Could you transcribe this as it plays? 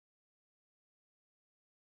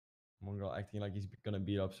Mongrel acting like he's gonna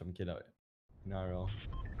beat up some kid out in RL.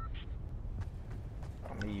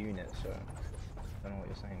 I'm a unit, so I don't know what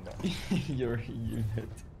you're saying, but You're a unit.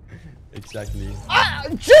 Exactly.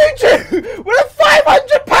 Juju! With a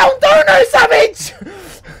 500-pound donor, savage!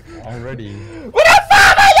 Already. With a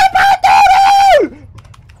 500-pound donor!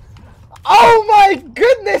 Oh my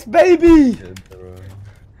goodness, baby!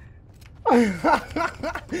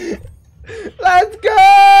 Let's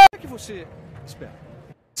go! O que você espera?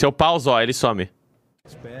 Se eu pauso, ó, ele some.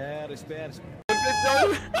 Espera, espera.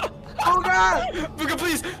 Bugha! Bugha,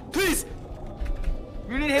 please! Please!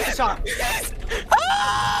 You need to hit the shot.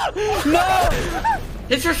 No!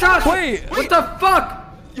 Hit your shot! Wait! What the fuck?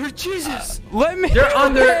 You're Jesus! Let me. You're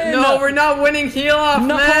under. win. No, we're not winning. Heal off,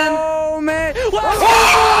 No, man. man. Let's go!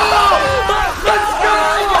 Let's fucking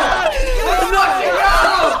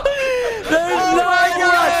go! There's no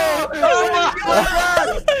way!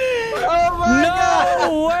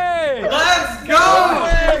 No way! Let's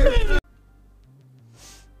go!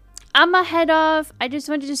 I'ma head off. I just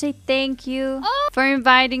wanted to say thank you for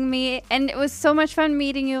inviting me, and it was so much fun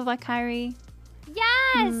meeting you, Val-kai-ree.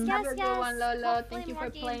 Yes, yes, yes. Lolo. Thank you for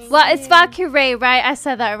playing. Well, it's Val-kai-ree, right? I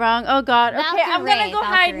said that wrong. Oh God. Okay, I'm gonna go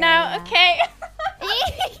hide now. Okay.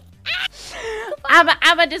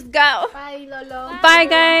 I'ma just go. Bye, Lolo. Bye,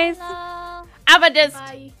 guys. Lolo.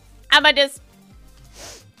 I'ma just.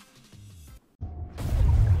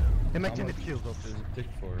 Imagine it kills us. There's a tick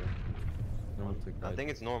for it. I think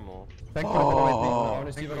it's normal. You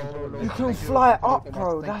can fly up,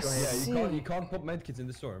 bro. That's sick. You can't put medkits in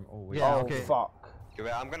the storm. Oh wait. Yeah, okay. Fuck.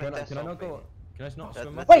 Okay, I'm gonna test Can I not something. go? Can I not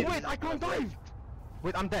swim up? Wait, I can't dive!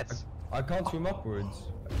 Wait, I'm dead. I can't swim upwards.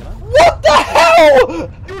 Can I? what the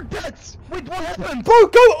hell? You're dead! Wait, what happened? Bro,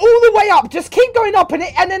 go all the way up. Just keep going up, and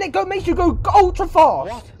then it makes you go ultra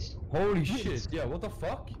fast. Holy shit! Yeah, what the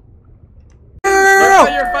fuck?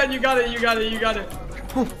 You're fine. You got it. You got it. You got it.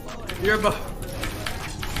 You're above.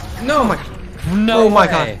 No, my. No Oh my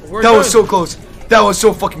way. god. That was so close. That was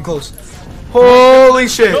so fucking close. Holy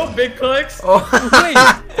shit. No big clicks. Oh.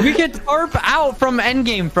 Wait, we could tarp out from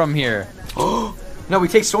endgame from here. No, we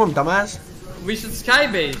take storm, dumbass. We should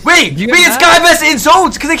skybase. Wait, You we can have- skybase in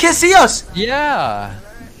zones because they can't see us. Yeah.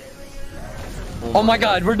 Oh my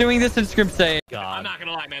god, we're doing this in script say. I'm not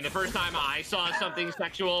gonna lie, man. The first time I saw something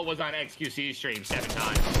sexual was on XQC stream 7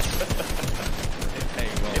 times. Hey,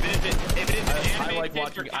 well, If it is an I anime like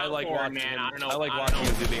district watching. I like outdoor, watching. man. I don't know. I like don't watching know.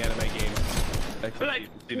 you do the anime games.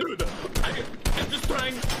 Like, dude, I'm just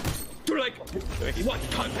trying to like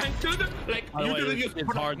watch content, dude. Like, you do this.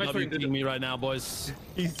 It's hard not beating me right now, boys.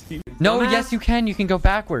 No, yes, you can. You can go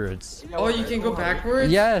backwards. Oh, you can go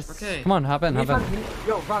backwards? Yes. Okay. Come on, hop in, hop in.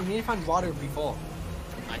 Yo, Ron, we need to find water before.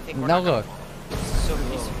 I think we're Now not look. so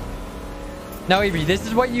easy. Now, Avery, this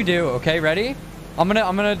is what you do. Okay, ready? I'm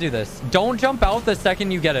gonna do this. Don't jump out the second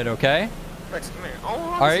you get it. Okay. Rex, come here. Oh,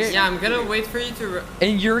 All right. Yeah, I'm gonna wait for you to.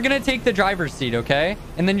 And you're gonna take the driver's seat, okay?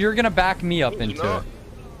 And then you're gonna back me up into it.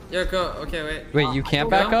 Yeah, go. Okay, wait. Wait, you can't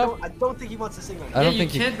back up? I don't think he wants to sing like that. I don't Yeah,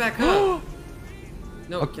 think you can't back up.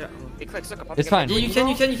 No, get out. It clicks. Look, It's fine. Yeah, you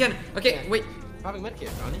can. Okay, wait.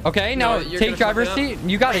 Okay, now No, you're take gonna driver's fuck it seat.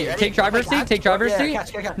 You got it. Take driver's seat. Take driver's seat.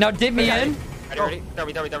 Now dip me in. Ready? Throw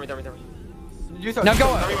me. Now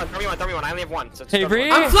go. Throw me one. I only have one. So Hey, Bree.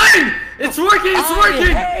 I'm flying! It's working! It's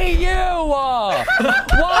working! Hey, you!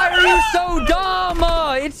 Why are you so dumb?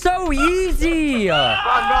 It's so easy.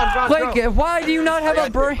 Like, why do you not have a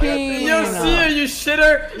brain? Yo, see you, you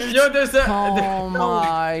shitter! Yo, there's a. Oh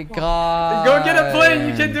my god. Go get a plane.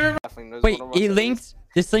 You can do it. Wait, it links.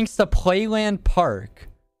 This links to Playland Park.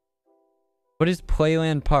 What is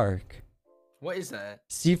Playland Park? What is that?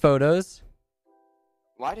 See photos.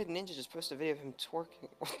 Why did Ninja just post a video of him twerking?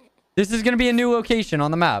 This is gonna be a new location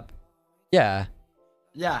on the map. Yeah.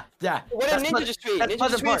 Yeah. What did Ninja just tweet? Ninja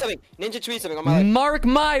just tweeted something. Ninja tweeted something on my life. Mark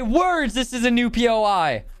my words, this is a new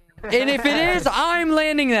POI. And if it is, I'm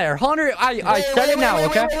landing there. 100. I said it now,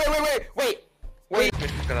 okay? Wait.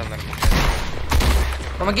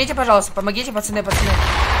 Помогите, пожалуйста, помогите, пацаны.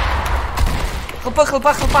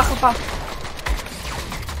 Хлопа.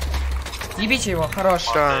 Ебите его, хорош.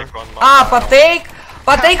 А,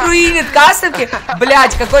 потейк руинит кастомки.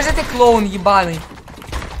 Блять, какой же ты клоун ебаный.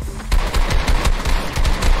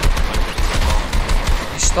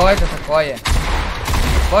 И что это такое?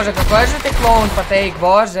 Боже, какой же ты клоун, потейк,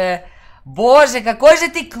 боже. Боже, какой же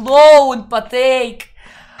ты клоун, потейк.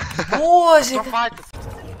 Боже.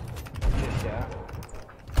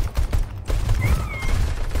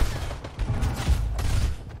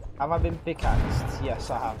 Have I been pickaxed? Yes,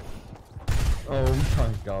 I have. Oh my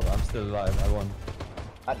god, I'm still alive. I won.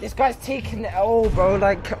 This guy's taking it all, bro.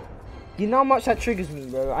 Like, You know how much that triggers me,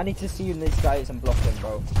 bro. I need to see you in these guys and block them,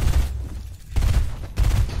 bro.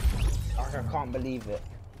 I can't believe it.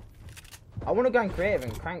 I want to go and creative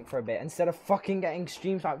and crank for a bit instead of fucking getting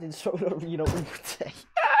stream sniped in solo, you know, all day.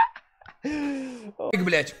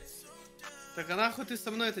 Блять. Так а нахуй ты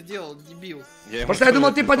со мной это делал, дебил? Потому что я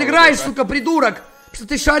думал, ты подыграешь, сука, придурок. Потому что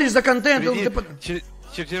ты шаришь за контент.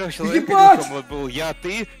 Четырех человек был я,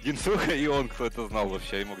 ты, Динсуха и он, кто это знал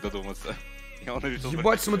вообще, и мог додуматься.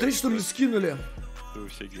 Ебать, смотри, что мне скинули. Ты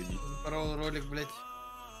вообще гений. Порол ролик, блять.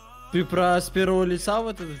 Ты про с первого лица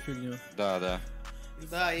вот эту фигню? Да, да.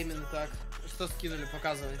 Да, именно так. Что скинули,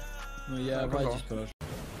 показывай. Ну я Вадик спрашиваю.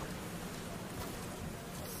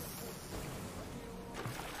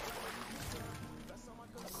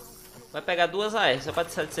 Vai pegar 2 AR, só pra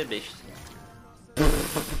deixar de ser besta.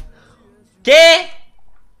 Que?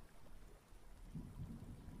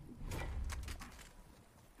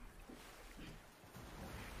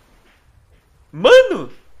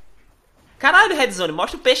 Mano! Caralho, Redzone,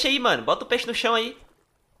 mostra o peixe aí, mano. Bota o peixe no chão aí.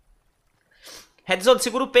 Redzone,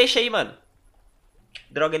 segura o peixe aí, mano.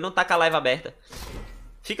 Droga, ele não tá com a live aberta.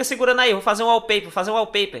 Fica segurando aí, vou fazer um wallpaper,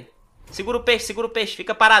 Segura o peixe,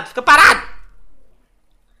 fica parado,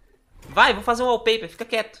 Vai, vou fazer um wallpaper, fica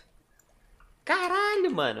quieto.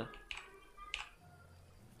 Caralho, mano.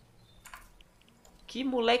 Que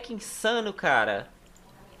moleque insano, cara.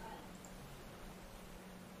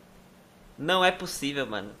 Não é possível,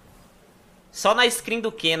 mano. Só na screen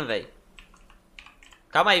do Ken, velho.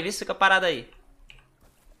 Calma aí, vê se fica parado aí.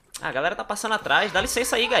 Ah, a galera tá passando atrás. Dá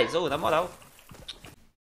licença aí, guys. Ô, na moral.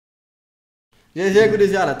 GG,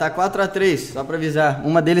 gurizada, tá 4 a 3, só pra avisar.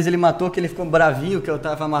 Uma deles ele matou, que ele ficou bravinho, que eu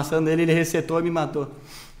tava amassando ele, ele resetou e me matou.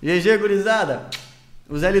 GG, gurizada.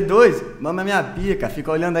 Os L2, mama minha pica, fica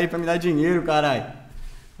olhando aí pra me dar dinheiro, caralho.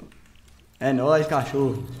 É nóis,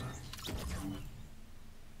 cachorro.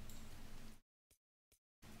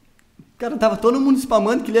 Cara, tava todo mundo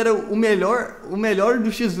spamando que ele era o melhor do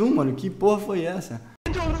X1, mano. Que porra foi essa?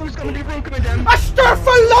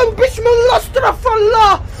 Astaghfirullah, bismillah,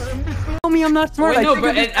 astaghfirullah. Tell me I'm not smart. Wait, no,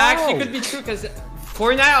 but it actually could be true because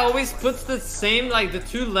Fortnite always puts the same, like the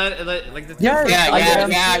two like the two. Yeah.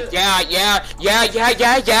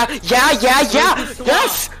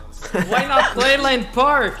 Yes. Why not Playland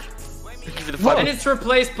Park? And it's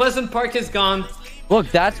replaced. Pleasant Park is gone.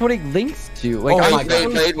 Look, that's what it links to. Like, oh my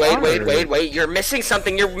God. Wait. You're missing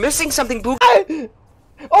something. Bugha.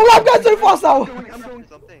 Oh, I'm going so fast now. I'm doing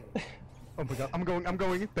something. Oh my God, I'm going. I'm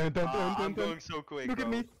going so quick. Look at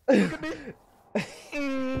me. I'm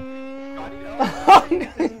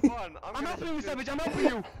helping you, Savage. I'm helping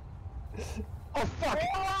you. Oh fuck.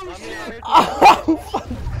 Oh fuck.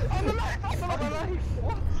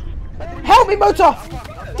 Help me, Motor.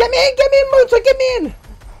 Get me in, Motor. Get me in.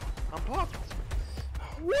 I'm popped.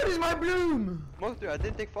 What is my bloom? Motor, I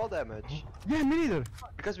didn't take fall damage. Yeah, me neither.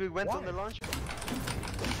 Because we went on the launch.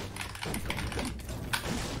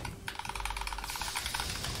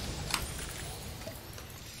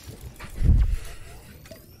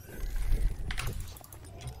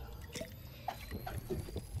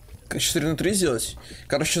 Четыре на 3 сделать.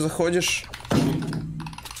 Короче, заходишь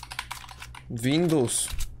в Windows,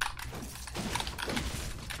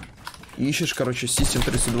 ищешь, короче, System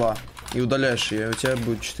 32 и удаляешь ее, и у тебя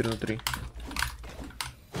будет 4 на 3.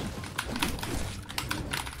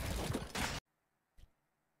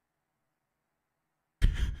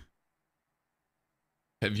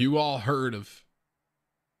 Have you all heard of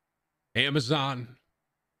Amazon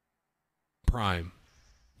Prime?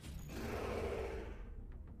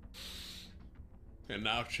 And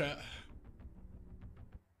now, chat,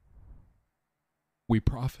 we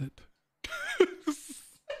profit.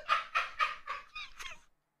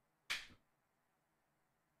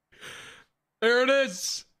 There it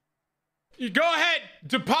is. You go ahead,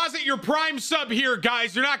 deposit your Prime sub here,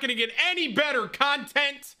 guys. You're not going to get any better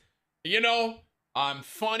content. You know, I'm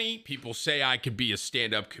funny. People say I could be a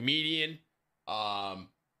stand-up comedian,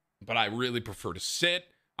 but I really prefer to sit.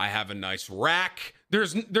 I have a nice rack.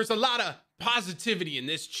 There's a lot of positivity in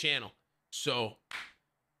this channel. So,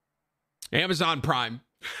 Amazon Prime.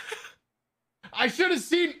 I should have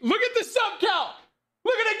seen. Look at the sub count.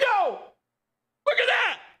 Look at it go. Look at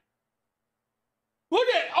that. Look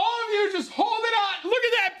at all of you just holding on. Look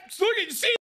at that. Look at, see.